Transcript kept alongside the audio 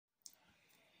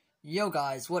Yo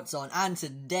guys, what's on? And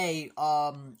today,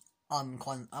 I'm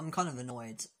kind of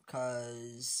annoyed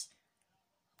because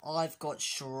I've got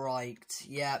striked.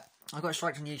 Yeah, I got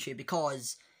striked on YouTube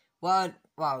because, well,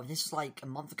 wow, this is like a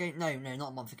month ago. No, not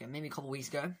a month ago. Maybe a couple weeks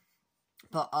ago.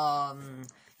 But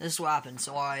this is what happened.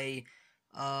 So I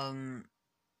uploaded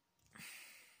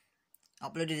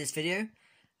this video.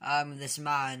 This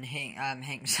man hit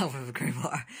himself with a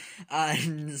crowbar,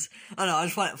 and I don't know. I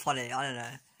just find it funny. I don't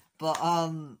know, but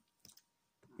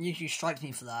YouTube striked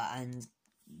me for that and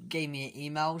gave me an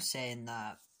email saying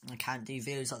that I can't do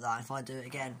videos like that. If I do it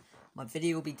again, my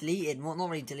video will be deleted. Well, not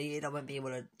really deleted. I won't be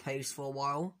able to post for a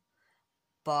while.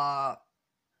 But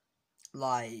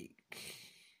like,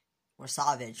 we're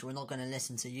savage. We're not going to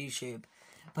listen to YouTube.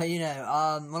 But you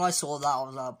know, when I saw that, I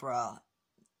was like, bruh,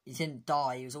 he didn't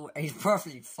die. He's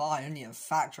perfectly fine. Only a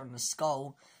fracture on the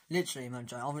skull. Literally, man.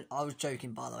 I was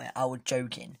joking, by the way. I was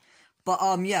joking. But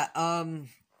yeah,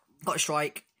 got a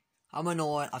strike. I'm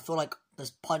annoyed. I feel like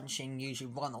there's punching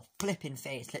usually right in the flipping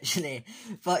face, literally.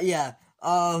 But yeah,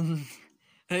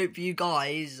 hope you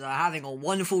guys are having a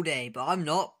wonderful day. But I'm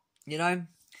not, you know.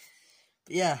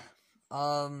 But yeah,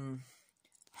 hope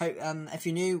if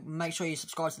you're new, make sure you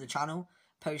subscribe to the channel.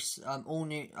 Post all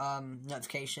new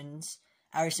notifications.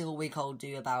 Every single week I'll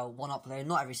do about one upload.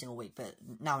 Not every single week, but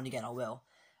now and again I will.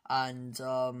 And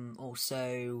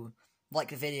also like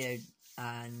the video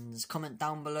and comment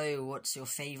down below what's your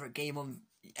favourite game on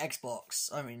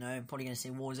Xbox. I don't really know. I'm probably going to say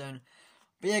Warzone.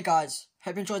 But yeah, guys,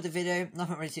 hope you enjoyed the video.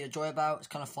 Nothing really to enjoy about. It's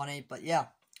kind of funny, but yeah.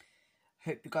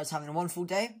 Hope you guys are having a wonderful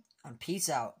day. And peace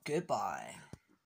out. Goodbye.